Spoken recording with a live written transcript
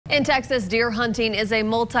In Texas, deer hunting is a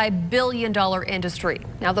multi-billion-dollar industry.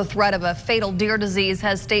 Now, the threat of a fatal deer disease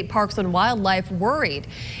has state parks and wildlife worried.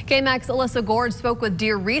 KMAC's Alyssa Gord spoke with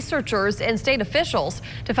deer researchers and state officials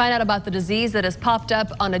to find out about the disease that has popped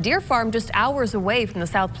up on a deer farm just hours away from the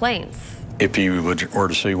South Plains. If you were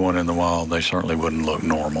to see one in the wild, they certainly wouldn't look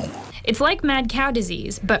normal. It's like mad cow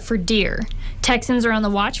disease, but for deer. Texans are on the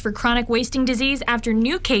watch for chronic wasting disease after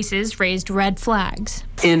new cases raised red flags.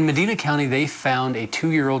 In Medina County, they found a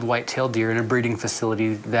 2-year-old white-tailed deer in a breeding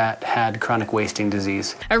facility that had chronic wasting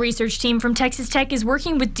disease. A research team from Texas Tech is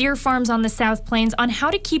working with deer farms on the South Plains on how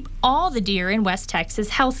to keep all the deer in West Texas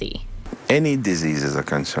healthy. Any disease is a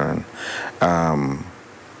concern.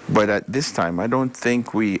 But at this time, I don't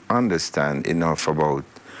think we understand enough about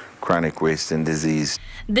chronic wasting disease.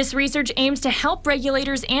 This research aims to help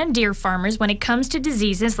regulators and deer farmers when it comes to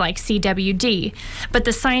diseases like CWD. But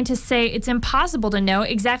the scientists say it's impossible to know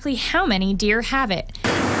exactly how many deer have it.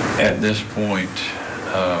 At this point,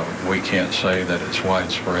 we can't say that it's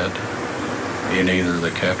widespread in either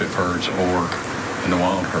the captive herds or in the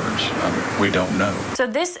wild herds. We don't know. So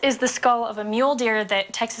this is the skull of a mule deer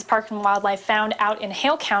that Texas Parks and Wildlife found out in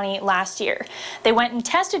Hale County last year. They went and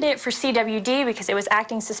tested it for CWD because it was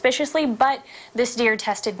acting suspiciously, but this deer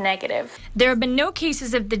tested negative. There have been no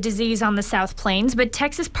cases of the disease on the South Plains, but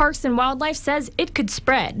Texas Parks and Wildlife says it could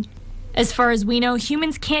spread. As far as we know,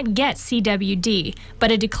 humans can't get CWD,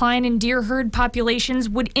 but a decline in deer herd populations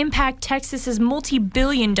would impact Texas's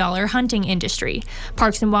multi-billion-dollar hunting industry.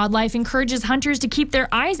 Parks and Wildlife encourages hunters to keep their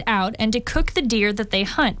eyes out and to cook the deer that they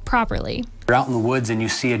hunt properly. You're out in the woods and you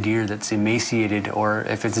see a deer that's emaciated, or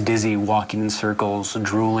if it's dizzy, walking in circles,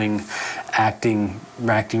 drooling, acting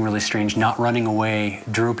really strange, not running away,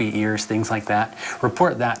 droopy ears, things like that.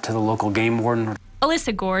 Report that to the local game warden.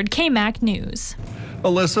 Alyssa Gord, KMAC News.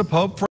 Alyssa Pope.